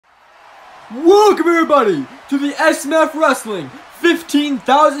Welcome everybody to the SMF Wrestling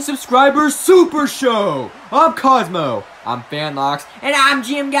 15,000 subscribers Super Show. I'm Cosmo. I'm Fanlocks. And I'm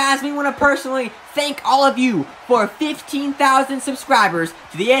Jim, guys. We want to personally thank all of you for 15,000 subscribers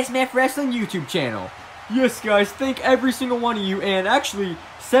to the SMF Wrestling YouTube channel. Yes guys, thank every single one of you, and actually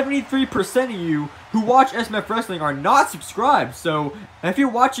 73% of you who watch SMF Wrestling are not subscribed. So if you're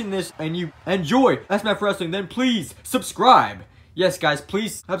watching this and you enjoy SMF Wrestling, then please subscribe. Yes guys,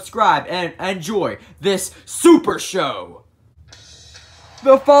 please subscribe and enjoy this Super Show.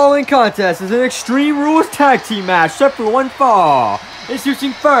 The following contest is an Extreme Rules tag team match set for one fall.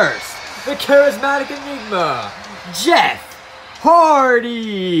 Introducing first, the charismatic enigma, Jeff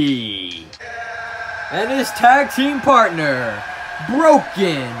Hardy. And his tag team partner,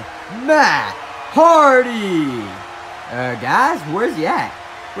 Broken Matt Hardy. Guys, where's he at?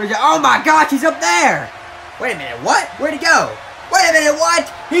 Oh my gosh, he's up there. Wait a minute, what? Where'd he go? Wait a minute,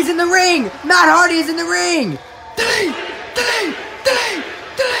 what? He's in the ring! Matt Hardy is in the ring!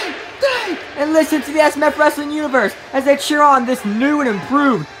 And listen to the SMF Wrestling Universe as they cheer on this new and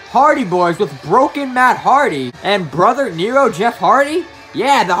improved Hardy Boys with Broken Matt Hardy and Brother Nero Jeff Hardy.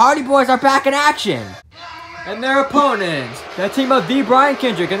 Yeah, the Hardy Boys are back in action. And their opponents, the team of the Brian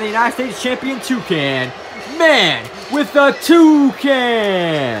Kendrick and the United States Champion Toucan, Man with the Toucan.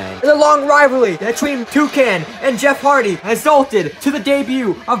 The long rivalry between Toucan and Jeff Hardy resulted to the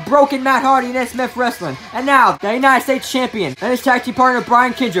debut of Broken Matt Hardy in SMF Wrestling. And now, the United States Champion and his tag team partner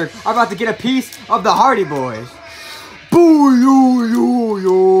Brian Kendrick are about to get a piece of the Hardy Boys.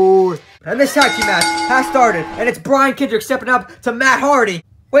 And this tag team match has started, and it's Brian Kendrick stepping up to Matt Hardy.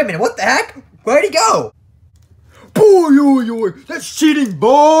 Wait a minute, what the heck? Where'd he go? That's cheating,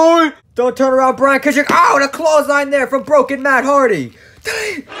 boy! Don't turn around, Brian Kendrick. Oh, the clothesline there from Broken Matt Hardy.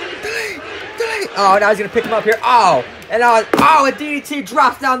 Oh, now he's gonna pick him up here. Oh, and a DDT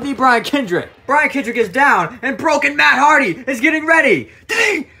drops down the Brian Kendrick. Brian Kendrick is down, and Broken Matt Hardy is getting ready.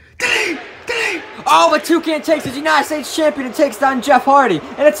 Oh, but Toucan takes his United States Champion and takes down Jeff Hardy,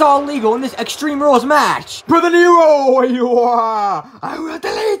 and it's all legal in this Extreme Rules match. Brother Nero, where you are? I will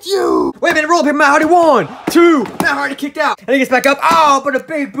delete you. Wait a minute, roll up here, Matt Hardy. 1, 2. Matt Hardy kicked out, and he gets back up. Oh, but a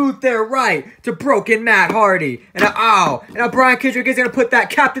big boot there, right to Broken Matt Hardy. And now Brian Kendrick is gonna put that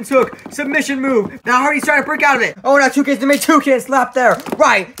Captain's Hook submission move. Now Hardy's trying to break out of it. Oh, now Toucan's gonna make Toucan slap there,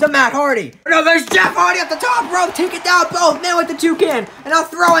 right to Matt Hardy. No, there's Jeff Hardy at the top rope, taking down both men with the Toucan, and now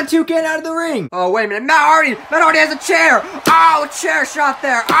throwing Toucan out of the ring. Oh, wait a minute, Matt Hardy has a chair. Oh, a chair shot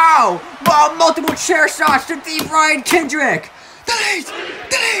there. Oh, multiple chair shots to the Brian Kendrick. Delete.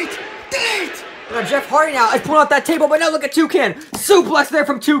 Now Jeff Hardy now is pulling out that table, but now look at Toucan. Suplex there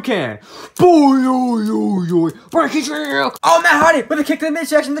from Toucan. Brian Kendrick. Oh, Matt Hardy with a kick to the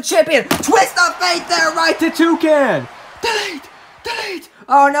midsection, the champion. Twist of fate there, right to Toucan. Delete.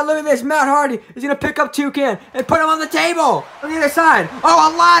 Oh, now look at this. Matt Hardy is going to pick up Toucan and put him on the table on the other side. Oh,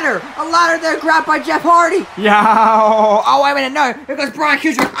 a ladder there grabbed by Jeff Hardy. Yeah. Oh, wait a minute. No, here goes Brian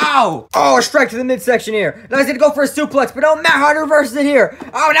Kendrick. Oh, a strike to the midsection here. Now he's going to go for a suplex, but Matt Hardy reverses it here.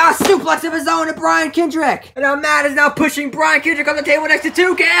 Oh, now a suplex of his own to Brian Kendrick. And now Matt is now pushing Brian Kendrick on the table next to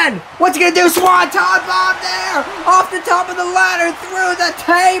Toucan. What's he going to do? Swanton bomb there. Off the top of the ladder through the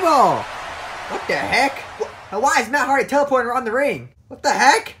table. What the heck? Why is Matt Hardy teleporting around the ring? What the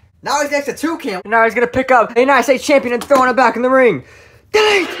heck? Now he's next to Toucan. Now he's gonna pick up the United States Champion and throwing it back in the ring.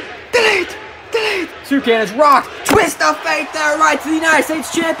 Delete. Toucan is rocked. Twist of fate there, right to the United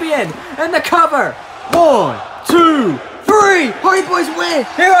States Champion. And the cover. 1, 2, 3. Hardy Boys win.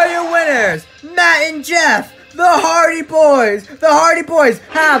 Here are your winners, Matt and Jeff. The Hardy Boys. The Hardy Boys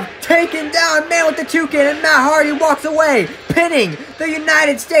have taken down Man with the Toucan, and Matt Hardy walks away, pinning the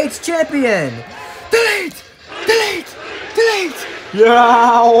United States Champion. Delete.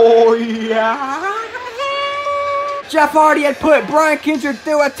 Jeff Hardy had put Brian Kendrick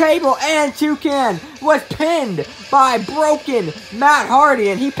through a table, and Toucan was pinned by Broken Matt Hardy,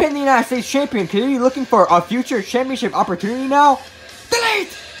 and he pinned the United States Champion. Could he be looking for a future championship opportunity now?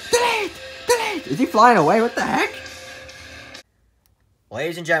 Delete. Is he flying away? What the heck?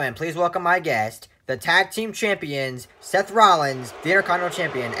 Ladies and gentlemen, please welcome my guest, the tag team champions, Seth Rollins, the Intercontinental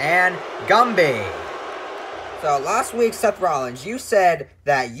Champion, and Gumby. So last week, Seth Rollins, you said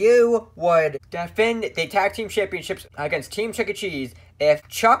that you would defend the tag team championships against Team Chuck E. Cheese if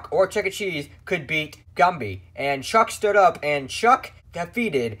Chuck or Chuck E. Cheese could beat Gumby. And Chuck stood up, and Chuck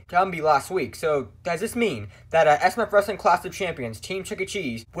defeated Gumby last week. So does this mean that SMF Wrestling Class of Champions, Team Chuck E.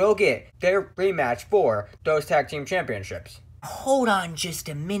 Cheese, will get their rematch for those tag team championships? Hold on just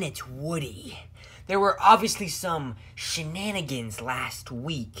a minute, Woody. There were obviously some shenanigans last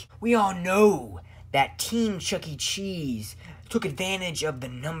week. We all know that Team Chuck E. Cheese took advantage of the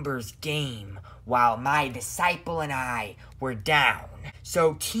numbers game while my disciple and I were down.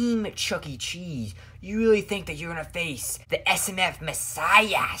 So Team Chuck E. Cheese, you really think that you're going to face the SMF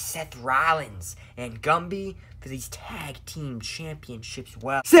Messiah, Seth Rollins, and Gumby for these tag team championships?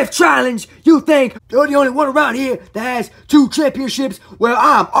 Well, Seth Challenge, you think you're the only one around here that has 2 championships? Well,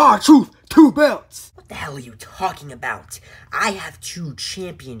 I'm R-Truth, 2 belts. what the hell are you talking about? I have 2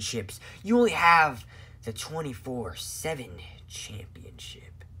 championships. You only have the 24/7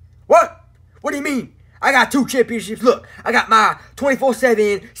 championship. What? What do you mean? I got 2 championships. Look, I got my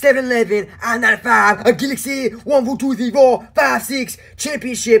 24/7, 7-Eleven, I-95, a Galaxy 1, 2, 3, 4, 5, 6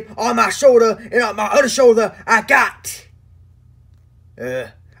 championship on my shoulder, and on my other shoulder, I got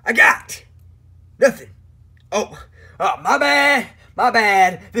nothing. Oh, my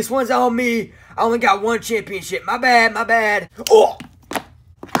bad. This one's on me. I only got 1 championship. My bad. Oh,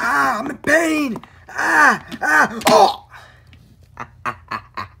 I'm in pain. Oh.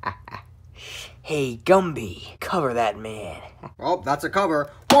 Hey, Gumby, cover that man. Oh, that's a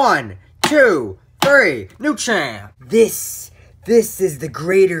cover. 1, 2, 3, new champ. This is the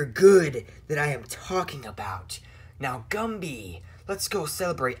greater good that I am talking about. Now, Gumby, let's go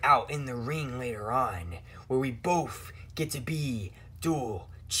celebrate out in the ring later on, where we both get to be dual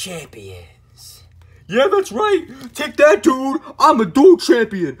champions. Yeah, that's right. Take that, dude. I'm a dual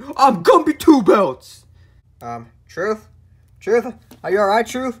champion. I'm Gumby 2 belts. Truth? Are you alright,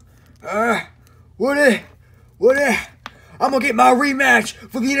 Truth? Woody, I'm gonna get my rematch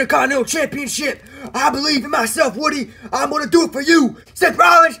for the Intercontinental Championship. I believe in myself, Woody. I'm gonna do it for you. Seth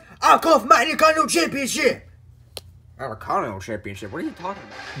Rollins, I'm calling for my Intercontinental Championship. Intercontinental Championship? What are you talking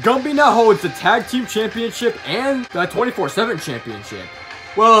about? Gumby now holds the Tag Team Championship and the 24/7 Championship.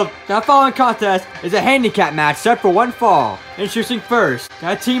 Well, the following contest is a handicap match set for 1 fall. Introducing first,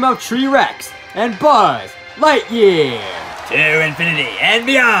 a team of Tree Rex and Buzz Lightyear. To infinity and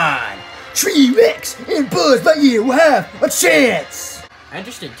beyond. Tree Rex and Buzz Lightyear will have a chance.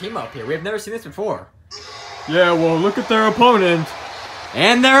 Interesting team up here. We've never seen this before. Yeah, well, look at their opponent.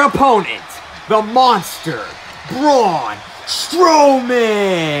 And their opponent, the monster, Braun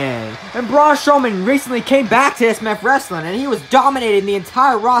Strowman. And Braun Strowman recently came back to SMF Wrestling, and he was dominating the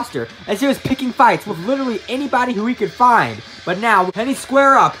entire roster as he was picking fights with literally anybody who he could find. But now, can he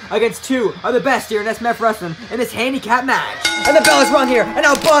square up against 2 of the best here in SMF Wrestling in this handicap match? And the bell is rung here, and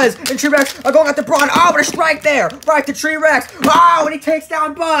now Buzz and Tree Rex are going after Braun. Oh, but a strike there, right to Tree Rex. Oh, and he takes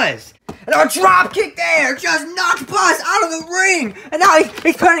down Buzz. And a drop kick there just knocks Buzz out of the ring. And now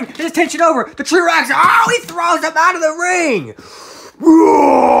he's turning his attention over to Tree Rex. Oh, he throws him out of the ring.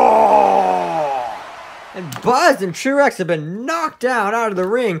 And Buzz and Tree Rex have been knocked down out of the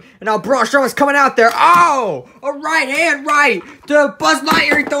ring. And now Braun Strowman's coming out there. Oh, a right hand right to Buzz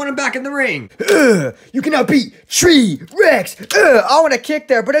Lightyear, throwing him back in the ring. You cannot beat Tree Rex. Oh, and a kick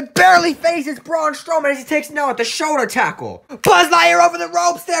there, but it barely phases Braun Strowman as he takes now at the shoulder tackle. Buzz Lightyear over the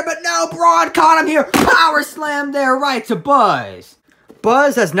ropes there, but now Braun caught him here. Power slam there right to Buzz.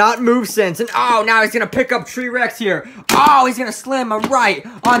 Buzz has not moved since, and oh, now he's going to pick up Tree Rex here. Oh, he's going to slam him right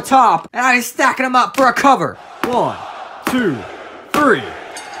on top. And now he's stacking him up for a cover. 1, 2, 3.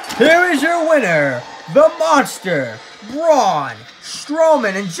 Here is your winner, the monster, Braun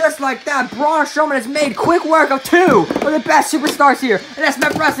Strowman. And just like that, Braun Strowman has made quick work of 2 of the best superstars here in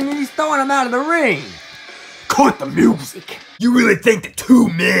SMF Wrestling, and he's throwing them out of the ring. Cut the music. You really think that 2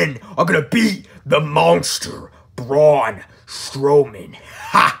 men are going to beat the monster, Braun Strowman?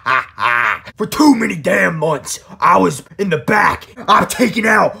 Ha ha ha. For too many damn months, I was in the back. I've taken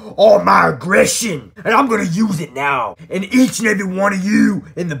out all my aggression, and I'm gonna use it now. And each and every one of you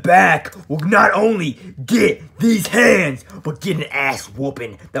in the back will not only get these hands, but get an ass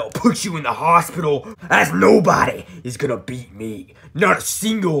whooping that will put you in the hospital, as nobody is gonna beat me. Not a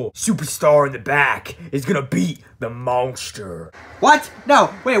single superstar in the back is gonna beat the monster. What?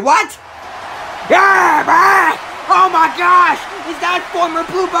 No, wait, what? Yeah, back! Oh my gosh! Is that former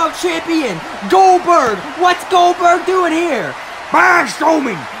Blue Belt champion, Goldberg? What's Goldberg doing here? Braun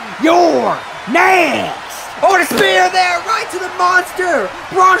Strowman, you're next! Oh, the spear there, right to the monster!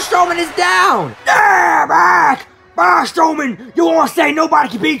 Braun Strowman is down! Yeah, back! Braun Strowman, you wanna say nobody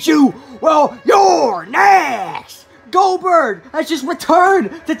can beat you? Well, you're next! Goldberg has just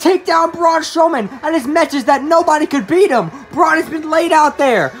returned to take down Braun Strowman, and his message that nobody could beat him. Braun has been laid out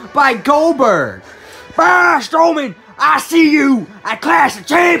there by Goldberg. Braun Strowman, I see you at Clash of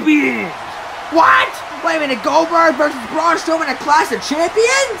Champions! What? Wait a minute, Goldberg versus Braun Strowman at Clash of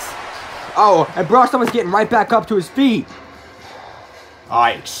Champions? Oh, and Braun Strowman's getting right back up to his feet.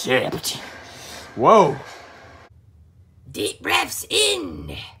 I accept. Whoa. Deep breaths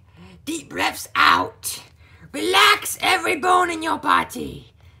in, deep breaths out. Relax every bone in your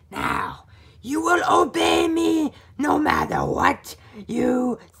body. Now, you will obey me no matter what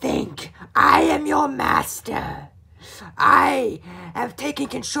you think. I am your master. I have taken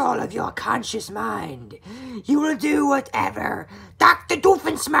control of your conscious mind. You will do whatever Dr.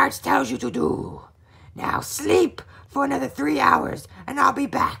 Doofensmarts tells you to do. Now sleep for another 3 hours, and I'll be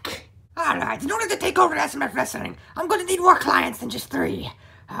back. Alright, in order to take over SMF Wrestling, I'm going to need more clients than just 3.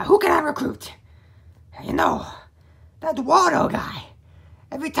 Who can I recruit? You know, that Waldo guy.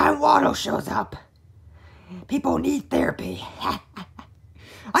 Every time Waldo shows up, people need therapy.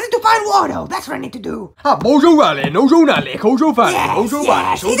 I need to find Waldo. That's what I need to do. Mojo Valley, Nojo Nally, Kojo Valley, Mojo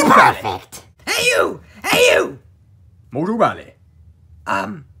Valley, he's Mojo Valley. perfect. Hey you! Mojo Valley.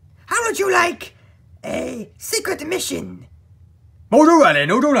 How would you like a secret mission? Mojo Valley,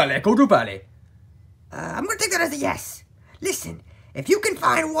 Nojo Nally, Kojo Valley. I'm gonna take that as a yes. Listen, if you can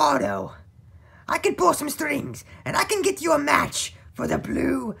find Waldo, I can pull some strings, and I can get you a match for the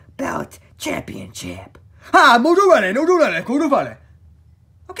Blue Belt Championship. Mojo Valley, Nojo Nally, Kojo Valley.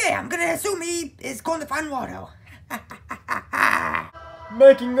 Okay, I'm gonna assume he is going to find Waldo.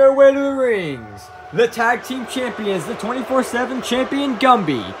 Making their way to the rings, the tag team champions, the 24/7 champion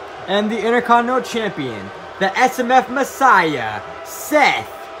Gumby, and the Intercontinental champion, the SMF Messiah, Seth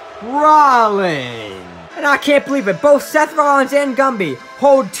Rollins. And I can't believe it, both Seth Rollins and Gumby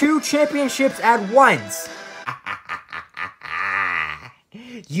hold 2 championships at once.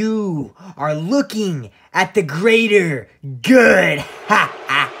 You are looking at the greater good.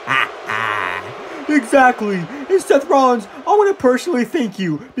 Exactly. And Seth Rollins, I want to personally thank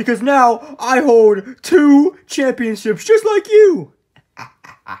you because now I hold 2 championships just like you.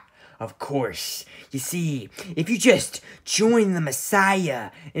 Of course. You see, if you just join the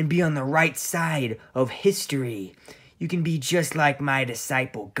Messiah and be on the right side of history, you can be just like my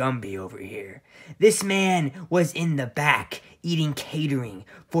disciple Gumby over here. This man was in the back eating catering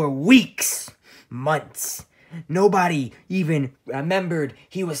for weeks, months. Nobody even remembered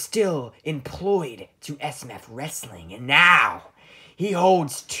he was still employed to SMF Wrestling. And now he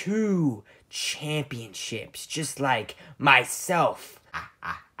holds 2 championships, just like myself.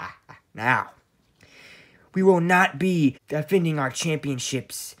 Now, we will not be defending our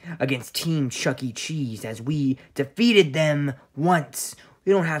championships against Team Chuck E. Cheese as we defeated them once.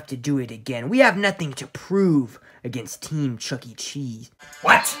 We don't have to do it again. We have nothing to prove against Team Chuck E. Cheese.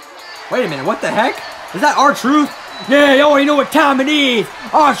 What? Wait a minute, what the heck? Is that R-Truth? Yeah, you already know what time it is.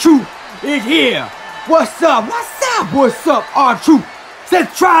 R-Truth is here. What's up? What's up, R-Truth?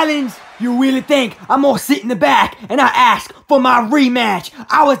 Seth Rollins, you really think I'm gonna sit in the back and I ask for my rematch?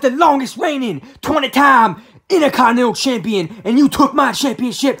 I was the longest reigning 20-time Intercontinental Champion and you took my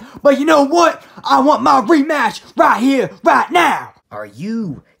championship. But you know what? I want my rematch right here, right now. Are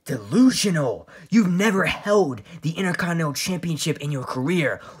you delusional? You've never held the Intercontinental Championship in your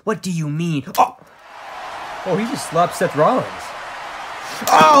career. What do you mean? Oh, he just slapped Seth Rollins.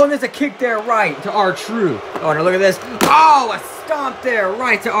 Oh, and there's a kick there right to R-Truth. Oh, now look at this. Oh, a stomp there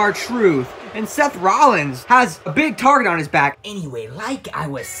right to R-Truth. And Seth Rollins has a big target on his back. Anyway, like I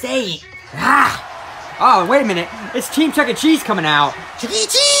was saying... Oh, wait a minute. It's Team Chuck E. Cheese coming out. Chuck E.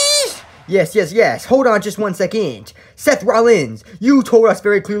 Cheese! Yes. Hold on just 1 second. Seth Rollins, you told us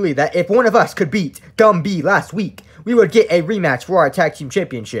very clearly that if one of us could beat Gumby last week, we would get a rematch for our tag team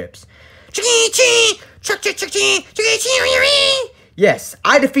championships. Yes,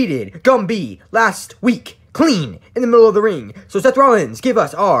 I defeated Gumby last week, clean, in the middle of the ring. So Seth Rollins, give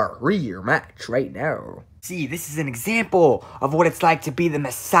us our rematch right now. See, this is an example of what it's like to be the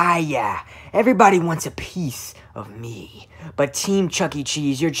Messiah. Everybody wants a piece of me. But Team Chuck E.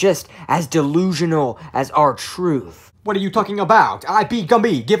 Cheese, you're just as delusional as R-Truth. What are you talking about? I beat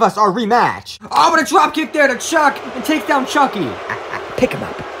Gumby. Give us our rematch. Oh, but a drop kick there to Chuck and takes down Chucky. Pick him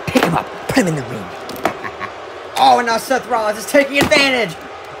up. Put him in the ring. Oh, and now Seth Rollins is taking advantage.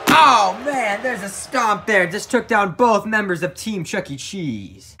 Oh, man, there's a stomp there. Just took down both members of Team Chuck E.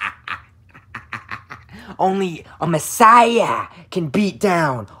 Cheese. Only a Messiah can beat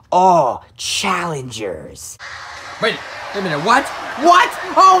down all challengers. Wait a minute, what?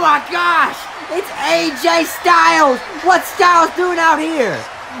 Oh my gosh! It's AJ Styles! What's Styles doing out here?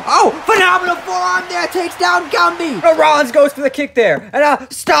 Oh, phenomenal forearm there, takes down Gumby! Oh, Rollins goes for the kick there,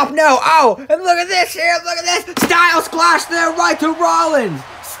 and stop now, oh! And look at this here, look at this! Styles splash there right to Rollins!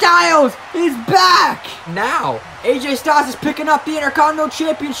 Styles is back! Now, AJ Styles is picking up the Intercontinental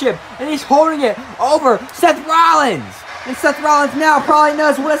Championship, and he's holding it over Seth Rollins! And Seth Rollins now probably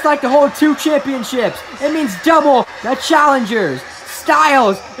knows what it's like to hold 2 championships. It means double the challengers.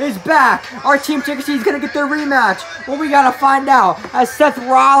 Styles is back. Our Team Chickasee is going to get their rematch. Well, we got to find out as Seth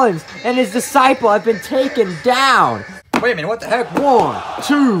Rollins and his disciple have been taken down. Wait a minute, what the heck? 1,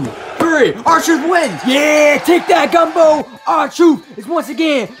 2, 3. R-Truth wins. Yeah, take that, Gumbo. R-Truth is once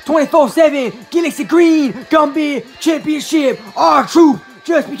again 24/7 Galaxy Green Gumby Championship. R-Truth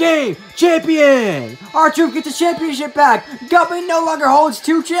just became champion. R-Truth gets the championship back. Gumby no longer holds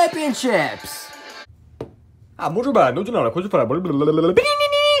 2 championships. Mojo Riley,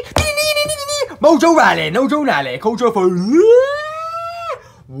 Mojo Riley, Kojo for.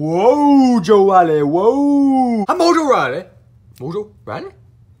 Whoa, Joe Riley, whoa. I'm Mojo Riley. Mojo Riley?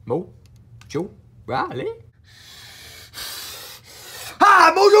 Mojo Riley?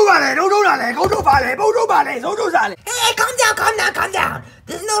 Ah, Mojo Riley, Mojo Riley, Mojo Riley, Mojo Riley, Mojo Riley. Hey, calm down.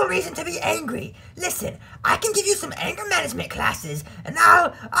 There's no reason to be angry. Listen, I can give you some anger management classes, and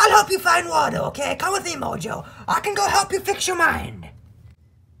I'll help you find water, okay? Come with me, Mojo. I can go help you fix your mind.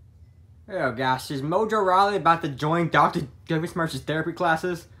 Oh gosh, is Mojo Riley about to join Dr. W. Smart's therapy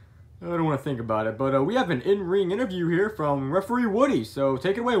classes? I don't want to think about it, but we have an in-ring interview here from referee Woody, so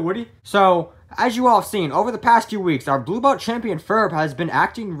take it away, Woody. So, as you all have seen, over the past few weeks, our Blue Belt champion Ferb has been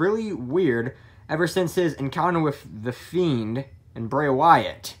acting really weird ever since his encounter with The Fiend and Bray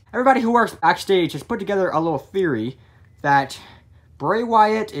Wyatt. Everybody who works backstage has put together a little theory that Bray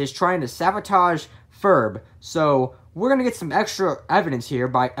Wyatt is trying to sabotage Ferb, so we're going to get some extra evidence here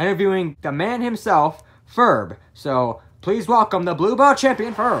by interviewing the man himself, Ferb. So, please welcome the Blue Belt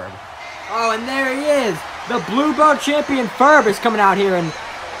champion, Ferb. Oh, and there he is! The Blue Belt champion, Ferb, is coming out here, and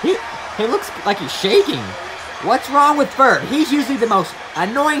he looks like he's shaking. What's wrong with Ferb? He's usually the most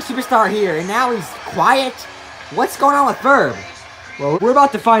annoying superstar here, and now he's quiet? What's going on with Ferb? Well, we're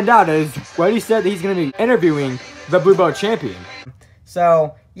about to find out, as Woody said that he's going to be interviewing the Blue Belt champion.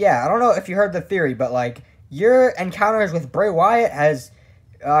 So, yeah, I don't know if you heard the theory, but, like, your encounters with Bray Wyatt has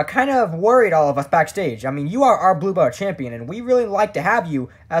kind of worried all of us backstage. I mean, you are our Blue Belt champion, and we really like to have you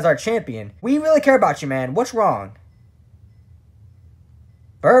as our champion. We really care about you, man. What's wrong?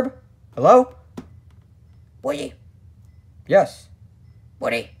 Ferb? Hello? Woody? Yes.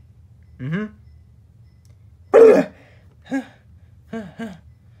 Woody? Mm-hmm.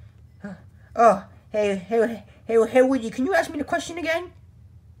 Oh, hey, Woody, can you ask me the question again?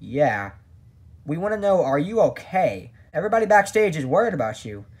 Yeah. We want to know, are you okay? Everybody backstage is worried about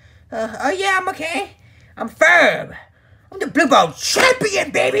you. Yeah, I'm okay. I'm Ferb. I'm the Blue Belt champion,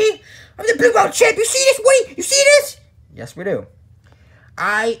 baby. I'm the Blue Belt champion. You see this, Woody? You see this? Yes, we do.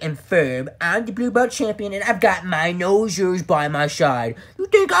 I am Ferb. I'm the Blue Belt champion, and I've got my nosers by my side. You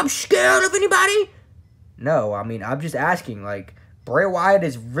think I'm scared of anybody? No, I mean, I'm just asking, like, Bray Wyatt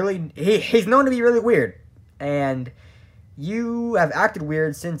is really, he's known to be really weird, and you have acted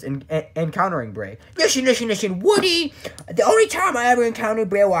weird since encountering Bray. Listen, Woody, the only time I ever encountered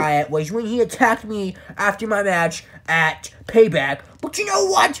Bray Wyatt was when he attacked me after my match at Payback. But you know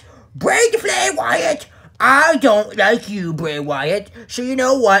what? Bray the Flay Wyatt, I don't like you, Bray Wyatt, so you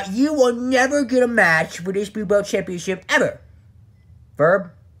know what? You will never get a match for this Blue Belt Championship ever. Ferb,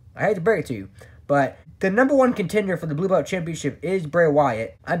 I hate to break it to you, but the #1 contender for the Blue Belt Championship is Bray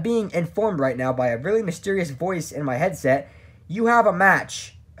Wyatt. I'm being informed right now by a really mysterious voice in my headset. You have a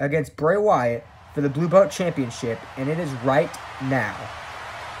match against Bray Wyatt for the Blue Belt Championship, and it is right now.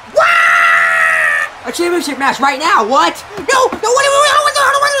 What? A championship match right now? What? No, I don't want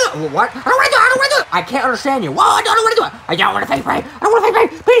to do it. What? I don't want to do it. I can't understand you. Well, I don't want to do it. I don't want to face Bray. I don't want to face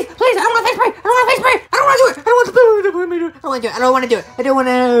Bray. Please, I don't want to face Bray. I don't want to face Bray. I don't want to do it. I don't want to do it. I don't want to do it. I don't want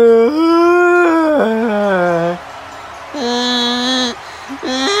to.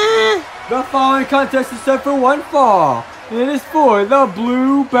 The following contest is set for one fall. And it is for the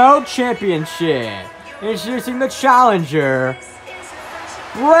Blue Belt Championship. Introducing the challenger,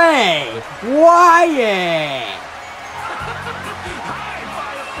 Bray Wyatt.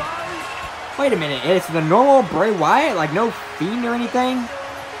 Wait a minute, it's the normal Bray Wyatt? Like no Fiend or anything?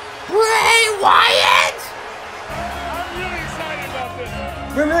 Bray Wyatt! I'm really excited about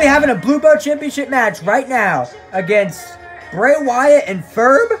this. We're really having a Blue Belt Championship match right now against Bray Wyatt and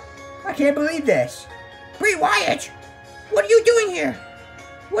Ferb? I can't believe this. Bray Wyatt? What are you doing here?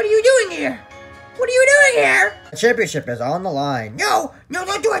 What are you doing here? What are you doing here? The championship is on the line. No,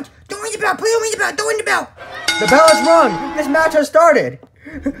 don't do it. Don't ring the bell. Please don't ring the bell. Don't ring the bell. The bell is rung. This match has started.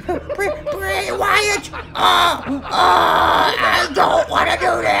 Bray Wyatt! I don't want to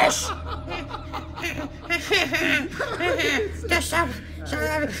do this! Just stop.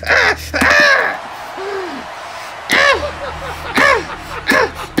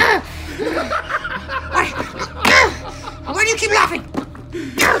 Why do you keep laughing?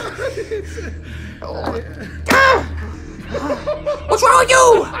 What's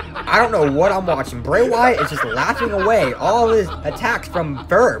I don't know what I'm watching. Bray Wyatt is just laughing away all of his attacks from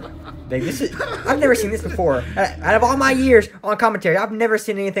Ferb. Like, I've never seen this before. Out of all my years on commentary, I've never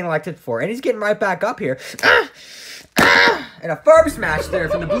seen anything like this before. And he's getting right back up here. And a Ferb smash there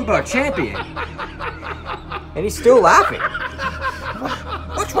from the Blue Belt champion. And he's still laughing.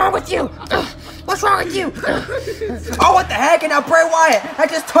 What's wrong with you? What's wrong with you? Oh, what the heck? And now Bray Wyatt, I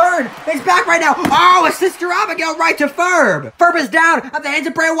just turned. He's back right now. Oh, a Sister Abigail right to Ferb. Ferb is down at the hands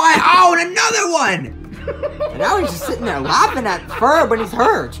of Bray Wyatt. Oh, and another one. And now he's just sitting there laughing at Ferb when he's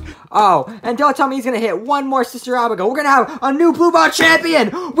hurt. Oh, and don't tell me he's going to hit one more Sister Abigail. We're going to have a new Blue Belt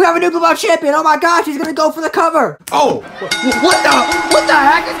champion. We have a new Blue Belt champion. Oh my gosh, he's going to go for the cover. Oh, what the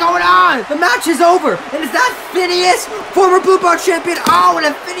heck is going on? The match is over. And is that Phineas, former Blue Belt champion? Oh, and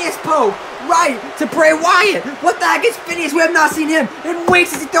a Phineas poke right to Bray Wyatt. What the heck is Phineas? We have not seen him in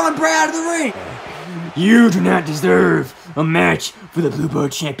weeks as he's throwing Bray out of the ring. You do not deserve a match for the Blue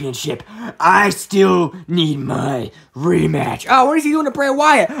Belt Championship. I still need my rematch. Oh, what is he doing to Bray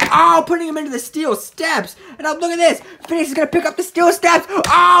Wyatt? Oh, putting him into the steel steps. And now look at this. Phineas is going to pick up the steel steps.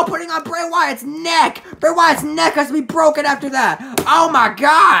 Oh, putting on Bray Wyatt's neck. Bray Wyatt's neck has to be broken after that. Oh my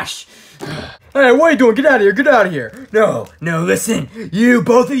gosh. Hey, what are you doing? Get out of here. Get out of here. No, listen. You,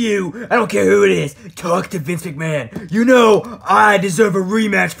 both of you, I don't care who it is, talk to Vince McMahon. You know I deserve a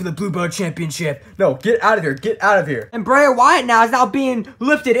rematch for the Blue Belt Championship. No, get out of here. Get out of here. And Bray Wyatt now is now being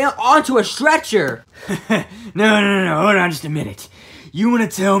lifted onto a stretcher. No. Hold on just a minute. You want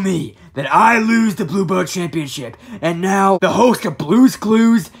to tell me that I lose the Blue Belt Championship, and now the host of Blue's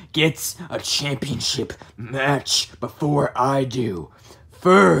Clues gets a championship match before I do.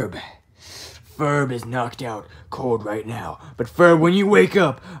 Ferb is knocked out cold right now. But Ferb, when you wake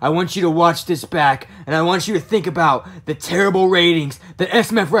up, I want you to watch this back, and I want you to think about the terrible ratings that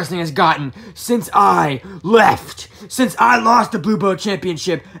SMF Wrestling has gotten since I left. Since I lost the Blue Belt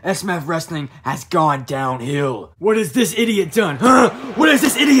Championship, SMF Wrestling has gone downhill. What has this idiot done, huh? What has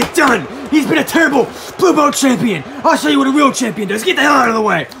this idiot done? He's been a terrible Blue Belt champion. I'll show you what a real champion does. Get the hell out of the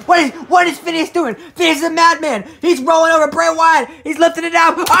way. What is Phineas doing? Phineas is a madman. He's rolling over Bray Wyatt. He's lifting it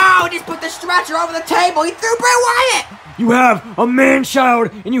out. Oh, he just put the stretcher over the table. He threw Bray Wyatt. You have a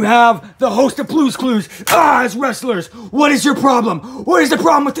man-child, and you have the host of Blue's Clues as wrestlers. What is your problem? What is the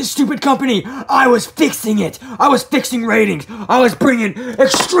problem with this stupid company? I was fixing it. I was fixing ratings. I was bringing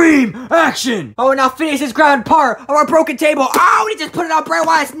extreme action. Oh, and now Phineas is grabbing part of our broken table. Oh, and he just put it on Bray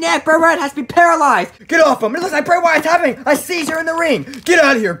Wyatt's neck. Bray Wyatt has to be paralyzed. Get off him. It looks like Bray Wyatt's having a seizure in the ring. Get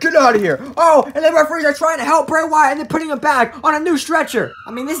out of here. Get out of here. Oh, and the referees are trying to help Bray Wyatt, and they're putting him back on a new stretcher.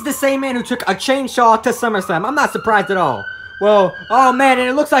 I mean, this is the same man who took a chainsaw to SummerSlam. I'm not surprised at all. Well, oh man, and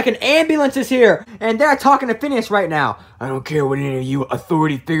it looks like an ambulance is here, and they're talking to Phineas right now. I don't care what any of you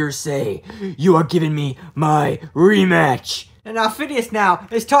authority figures say. You are giving me my rematch. And now Phineas now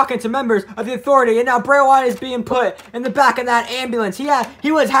is talking to members of the authority, and now Bray Wyatt is being put in the back of that ambulance.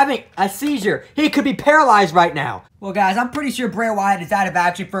 He was having a seizure. He could be paralyzed right now. Well, guys, I'm pretty sure Bray Wyatt is out of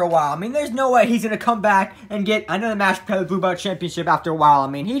action for a while. I mean, there's no way he's going to come back and get another match for the Blue Belt Championship after a while. I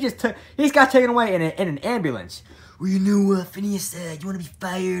mean, he's got taken away in an ambulance. Well, you know what Phineas said? You want to be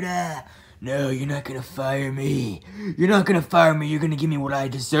fired? No, you're not going to fire me. You're not going to fire me. You're going to give me what I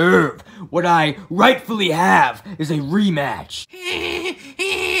deserve. What I rightfully have is a rematch. Look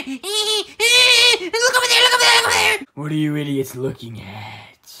over there, look over there, look over there. What are you idiots looking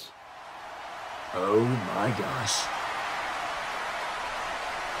at? Oh my gosh.